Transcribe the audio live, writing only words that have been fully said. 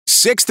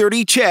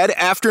6:30 CHED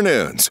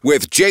Afternoons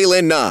with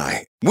Jaylen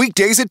Nye.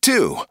 Weekdays at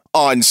 2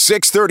 on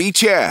 6:30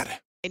 CHED.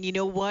 And you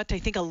know what? I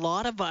think a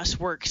lot of us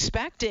were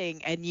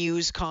expecting a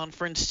news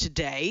conference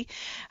today,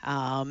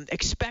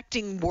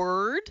 expecting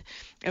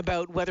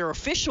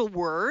official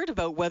word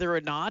about whether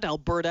or not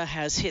Alberta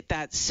has hit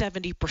that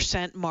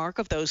 70% mark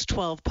of those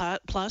 12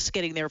 plus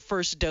getting their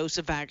first dose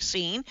of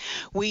vaccine.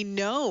 We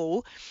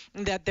know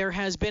that there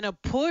has been a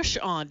push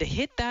on to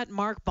hit that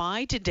mark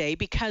by today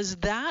because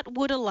that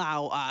would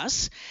allow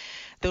us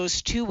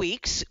those 2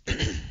 weeks,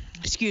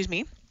 excuse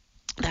me,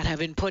 that have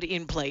been put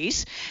in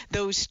place,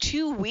 those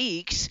 2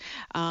 weeks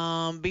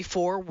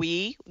before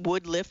we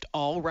would lift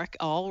all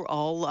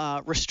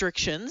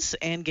restrictions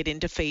and get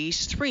into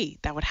phase 3.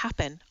 That would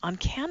happen on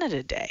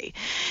Canada Day.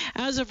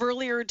 As of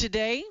earlier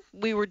today,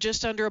 we were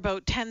just under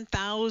about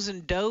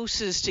 10,000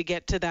 doses to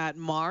get to that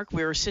mark.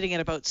 We were sitting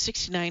at about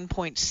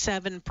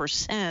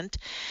 69.7%.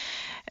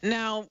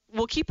 Now,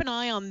 we'll keep an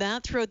eye on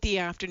that throughout the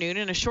afternoon.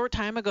 And a short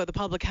time ago, the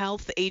Public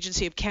Health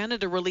Agency of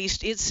Canada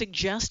released its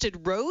suggested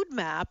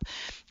roadmap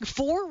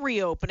for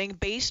reopening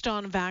based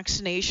on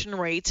vaccination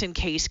rates and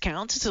case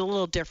counts. It's a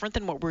little different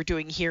than what we're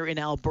doing here in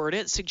Alberta.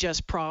 It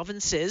suggests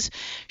provinces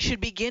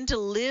should begin to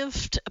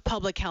lift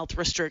public health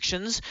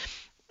restrictions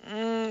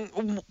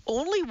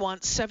only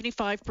once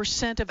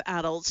 75% of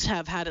adults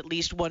have had at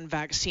least one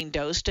vaccine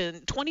dose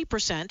and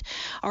 20%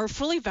 are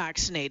fully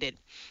vaccinated.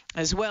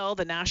 As well,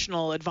 the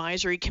National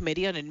Advisory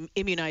Committee on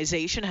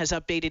Immunization has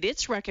updated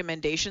its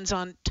recommendations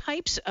on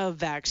types of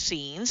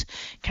vaccines,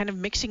 kind of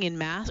mixing and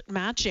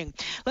matching.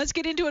 Let's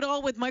get into it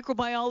all with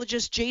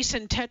microbiologist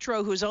Jason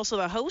Tetro, who's also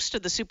the host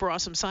of the Super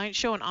Awesome Science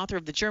Show and author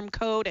of the Germ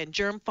Code and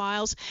Germ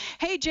Files.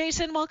 Hey,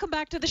 Jason, welcome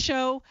back to the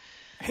show.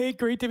 Hey,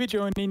 great to be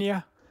joining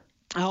you.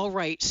 All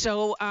right.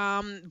 So,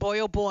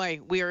 boy, oh boy,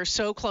 we are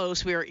so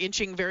close. We are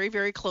inching very,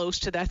 very close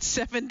to that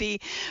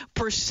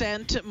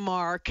 70%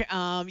 mark.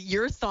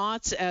 Your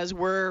thoughts as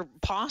we're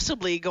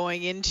possibly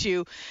going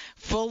into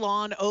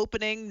full-on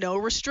opening, no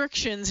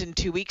restrictions in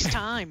 2 weeks'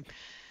 time?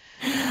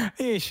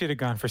 You should have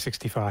gone for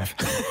 65.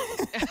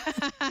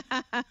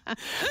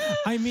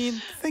 I mean,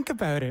 think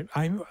about it.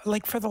 I'm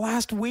like, for the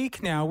last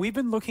week now, we've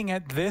been looking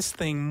at this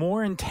thing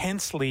more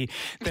intensely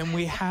than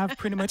we have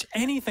pretty much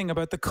anything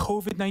about the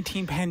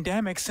COVID-19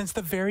 pandemic since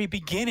the very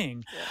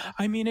beginning. Yeah.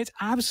 I mean, it's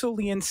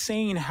absolutely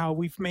insane how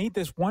we've made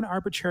this one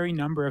arbitrary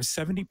number of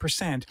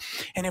 70%.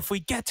 And if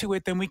we get to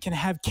it, then we can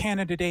have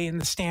Canada Day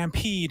and the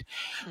Stampede.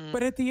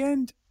 But at the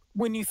end,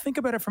 when you think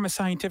about it from a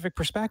scientific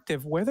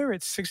perspective, whether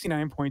it's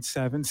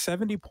 69.7,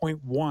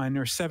 70.1,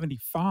 or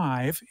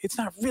 75, it's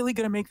not really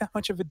going to make that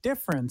much of a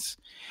difference.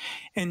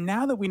 And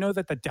now that we know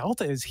that the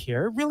Delta is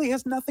here, it really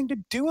has nothing to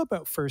do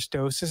about first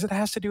doses. It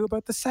has to do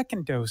about the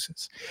second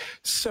doses.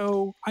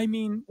 So, I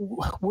mean,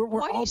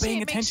 we're all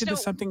paying attention to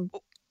something.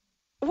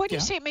 Why do you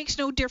say it makes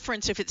no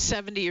difference if it's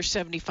 70 or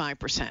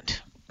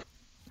 75%?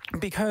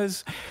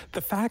 Because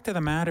the fact of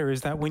the matter is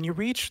that when you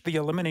reach the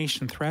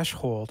elimination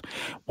threshold,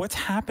 what's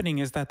happening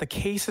is that the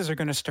cases are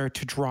going to start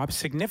to drop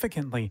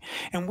significantly.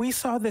 And we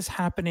saw this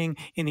happening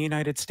in the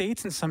United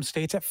States, in some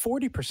states at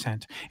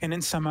 40%. And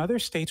in some other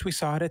states, we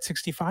saw it at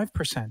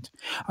 65%.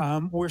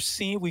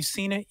 We've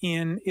seen it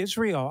in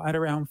Israel at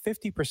around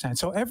 50%.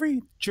 So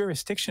every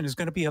jurisdiction is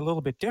going to be a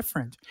little bit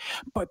different.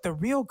 But the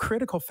real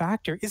critical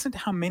factor isn't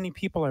how many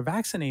people are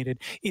vaccinated.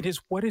 It is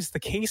what is the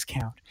case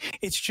count.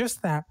 It's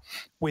just that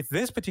with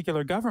this particular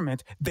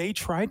government, they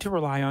tried to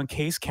rely on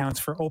case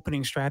counts for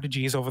opening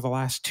strategies over the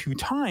last 2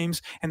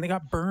 times, and they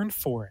got burned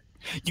for it.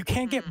 You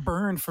can't get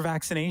burned for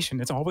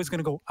vaccination. It's always going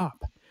to go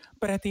up.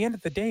 But at the end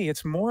of the day,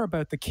 it's more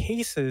about the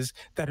cases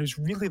that is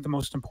really the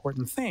most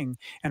important thing,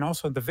 and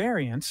also the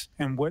variants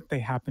and what they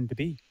happen to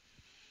be.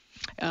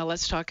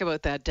 Let's talk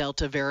about that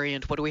Delta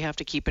variant. What do we have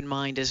to keep in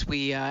mind as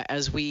we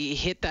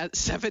hit that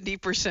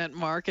 70%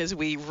 mark, as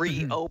we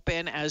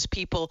reopen, as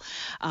people,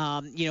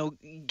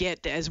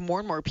 as more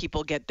and more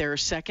people get their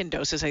second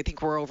doses? I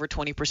think we're over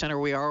 20%, or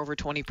we are over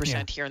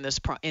 20% here in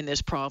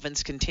this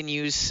province.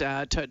 Continues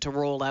to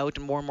roll out,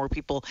 and more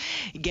people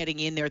getting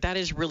in there. That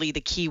is really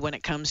the key when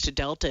it comes to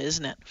Delta,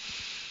 isn't it?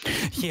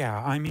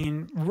 Yeah, I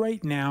mean,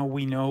 right now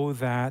we know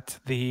that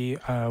the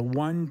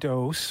one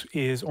dose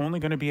is only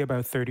going to be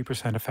about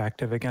 30% effective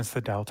against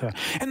the Delta.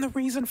 And the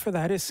reason for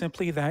that is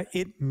simply that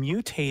it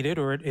mutated,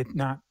 or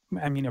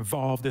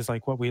evolved is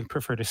like what we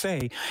prefer to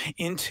say,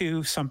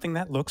 into something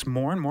that looks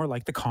more and more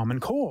like the common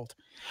cold.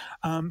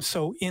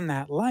 So in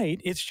that light,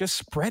 it's just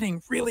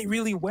spreading really,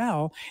 really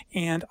well.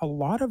 And a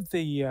lot of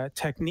the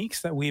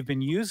techniques that we've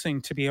been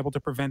using to be able to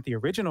prevent the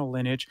original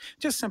lineage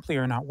just simply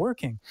are not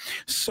working.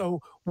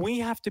 So we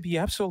have to be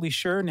absolutely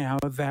sure now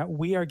that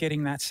we are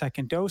getting that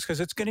second dose, because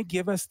it's going to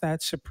give us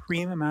that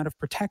supreme amount of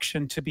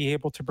protection to be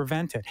able to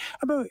prevent it.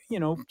 About,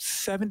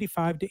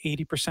 75 to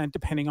 80%,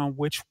 depending on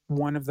which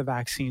one of the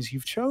vaccines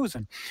you've chosen.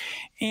 frozen.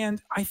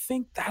 And I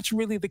think that's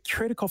really the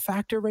critical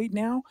factor right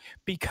now,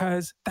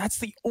 because that's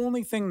the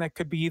only thing that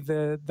could be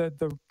the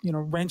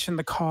wrench in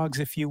the cogs,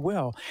 if you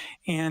will.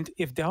 And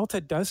if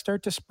Delta does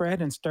start to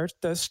spread and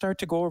does start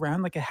to go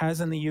around like it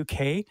has in the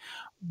UK,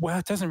 well,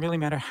 it doesn't really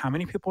matter how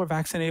many people are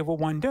vaccinated with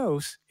one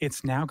dose.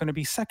 It's now going to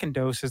be second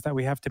doses that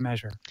we have to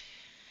measure.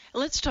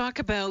 Let's talk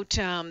about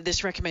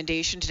this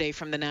recommendation today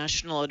from the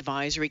National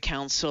Advisory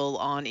Council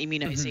on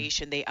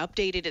Immunization. They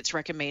updated its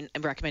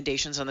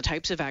recommendations on the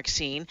types of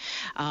vaccine,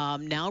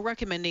 now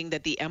recommending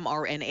that the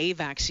mRNA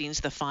vaccines,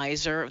 the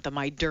Pfizer, the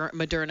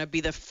Moderna, be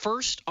the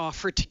first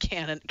offered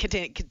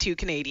to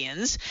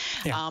Canadians,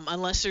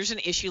 unless there's an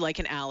issue like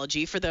an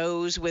allergy. For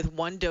those with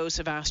one dose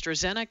of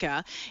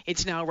AstraZeneca,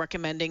 it's now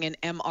recommending an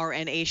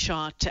mRNA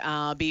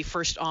shot be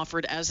first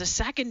offered as a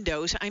second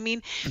dose. I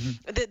mean,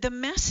 the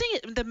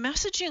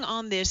messaging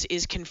on this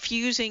is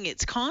confusing.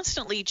 It's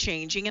constantly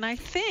changing, and I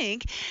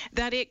think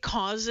that it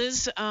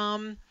causes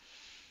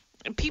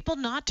people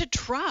not to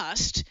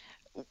trust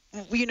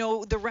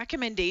the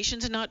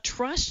recommendations and not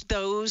trust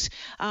those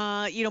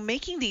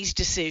making these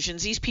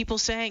decisions, these people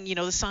saying,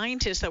 the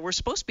scientists that we're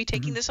supposed to be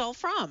taking this all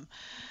from.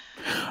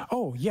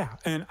 Oh, yeah.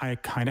 And I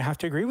kind of have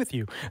to agree with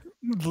you.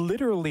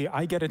 Literally,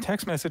 I get a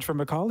text message from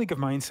a colleague of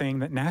mine saying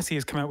that NACI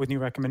has come out with new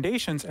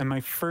recommendations. And my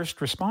first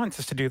response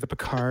is to do the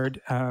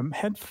Picard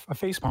head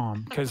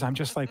facepalm, because I'm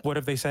just like, what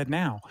have they said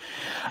now?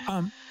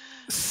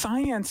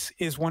 Science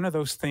is one of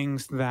those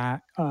things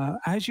that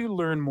as you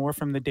learn more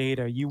from the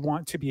data, you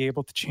want to be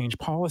able to change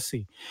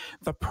policy.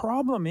 The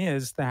problem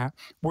is that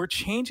we're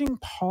changing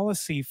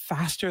policy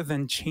faster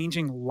than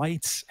changing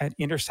lights at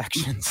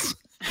intersections.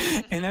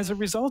 And as a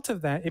result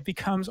of that, it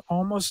becomes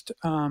almost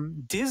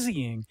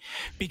dizzying,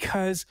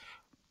 because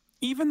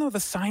even though the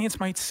science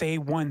might say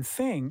one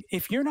thing,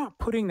 if you're not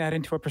putting that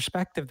into a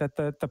perspective that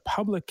the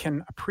public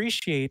can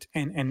appreciate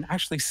and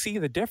actually see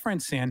the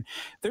difference in,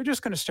 they're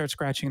just going to start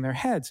scratching their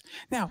heads.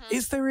 Now,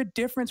 is there a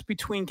difference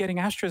between getting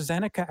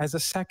AstraZeneca as a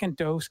second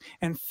dose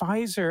and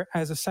Pfizer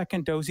as a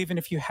second dose, even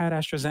if you had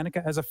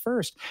AstraZeneca as a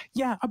first?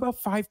 Yeah,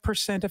 about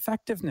 5%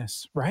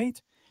 effectiveness,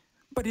 right?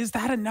 But is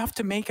that enough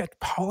to make a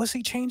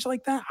policy change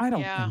like that? I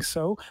don't think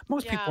so.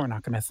 Most people are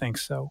not going to think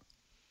so.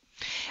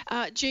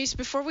 Jace,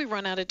 before we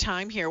run out of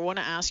time here, I want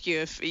to ask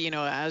you if,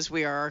 as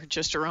we are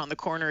just around the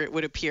corner, it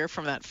would appear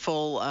from that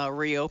full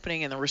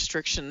reopening and the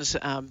restrictions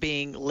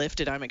being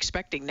lifted. I'm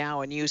expecting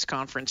now a news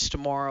conference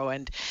tomorrow,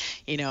 and,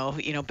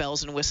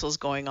 bells and whistles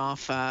going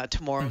off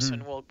tomorrow. So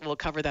and we'll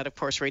cover that, of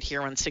course, right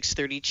here on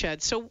 630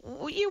 CHED. So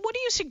what are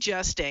you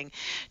suggesting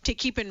to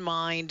keep in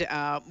mind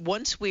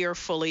once we are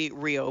fully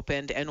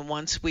reopened and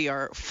once we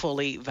are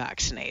fully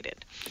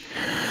vaccinated?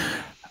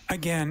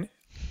 Again,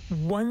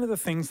 one of the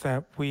things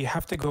that we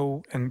have to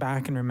go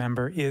back and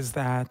remember is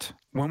that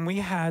when we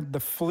had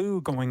the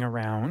flu going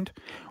around,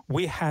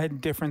 we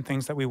had different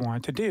things that we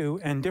wanted to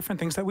do and different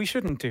things that we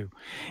shouldn't do.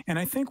 And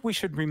I think we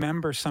should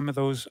remember some of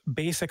those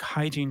basic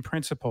hygiene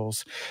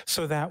principles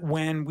so that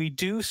when we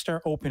do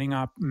start opening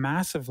up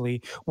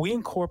massively, we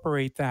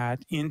incorporate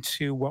that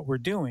into what we're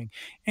doing.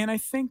 And I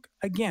think,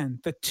 again,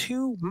 the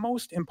two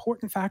most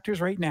important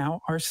factors right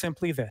now are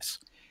simply this.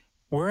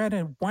 We're at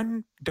a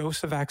one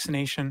dose of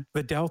vaccination.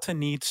 The Delta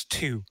needs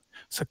 2.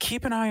 So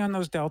keep an eye on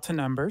those Delta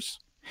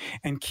numbers,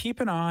 and keep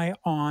an eye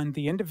on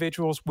the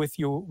individuals with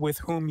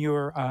whom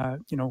you're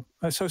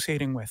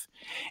associating with.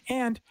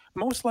 And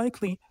most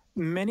likely,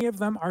 many of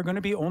them are going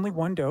to be only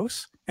one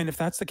dose. And if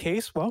that's the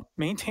case, well,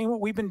 maintain what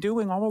we've been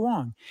doing all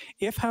along.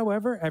 If,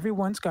 however,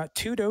 everyone's got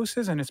 2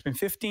 doses and it's been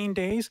 15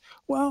 days,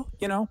 well,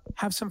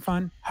 have some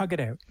fun, hug it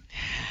out.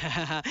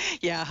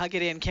 Yeah, hug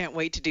it in. Can't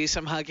wait to do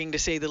some hugging, to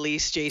say the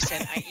least,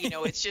 Jason.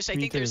 It's just, I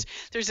think there's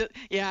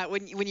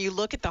when you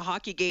look at the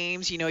hockey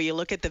games, you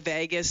look at the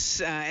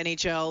Vegas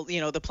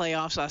NHL, the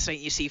playoffs last night,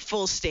 you see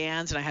full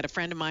stands. And I had a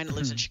friend of mine that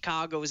lives in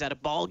Chicago, was at a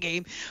ball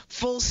game,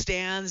 full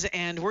stands.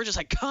 And we're just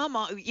like, come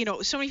on,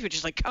 so many people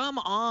just like, come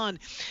on,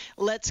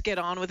 let's get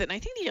on with it. And I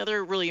think the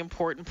other really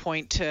important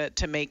point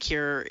to make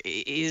here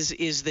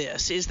is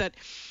that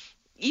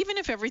even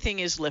if everything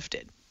is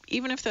lifted,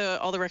 even if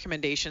all the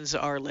recommendations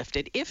are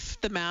lifted, if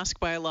the mask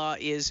bylaw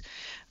is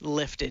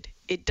lifted,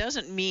 it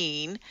doesn't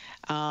mean,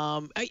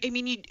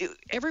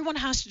 everyone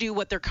has to do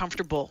what they're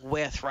comfortable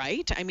with,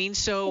 right?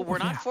 So we're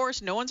not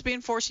forced, no one's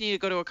being forcing you to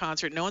go to a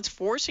concert, no one's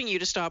forcing you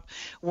to stop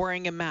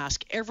wearing a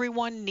mask.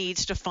 Everyone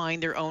needs to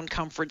find their own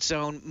comfort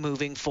zone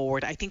moving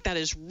forward. I think that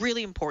is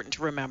really important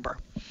to remember.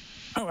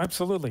 Oh,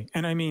 absolutely.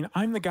 And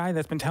I'm the guy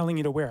that's been telling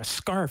you to wear a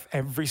scarf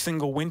every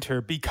single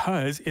winter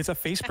because it's a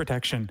face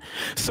protection.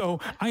 So,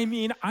 I'm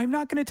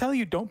not going to tell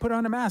you don't put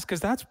on a mask,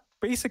 because that's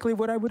basically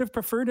what I would have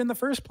preferred in the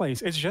first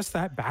place. It's just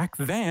that back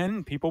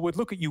then people would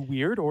look at you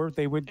weird, or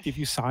they would give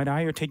you side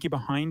eye or take you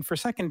behind for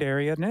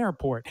secondary at an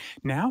airport.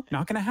 Now,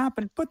 not going to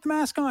happen. Put the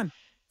mask on.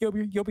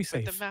 You'll be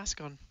safe. Put the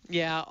mask on.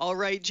 Yeah. All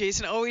right,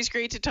 Jason. Always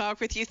great to talk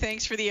with you.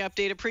 Thanks for the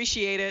update.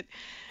 Appreciate it.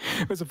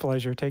 It was a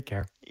pleasure. Take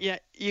care. Yeah,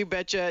 you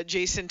betcha.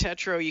 Jason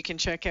Tetreault. You can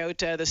check out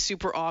the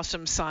Super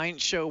Awesome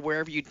Science Show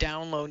wherever you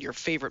download your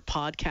favorite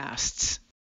podcasts.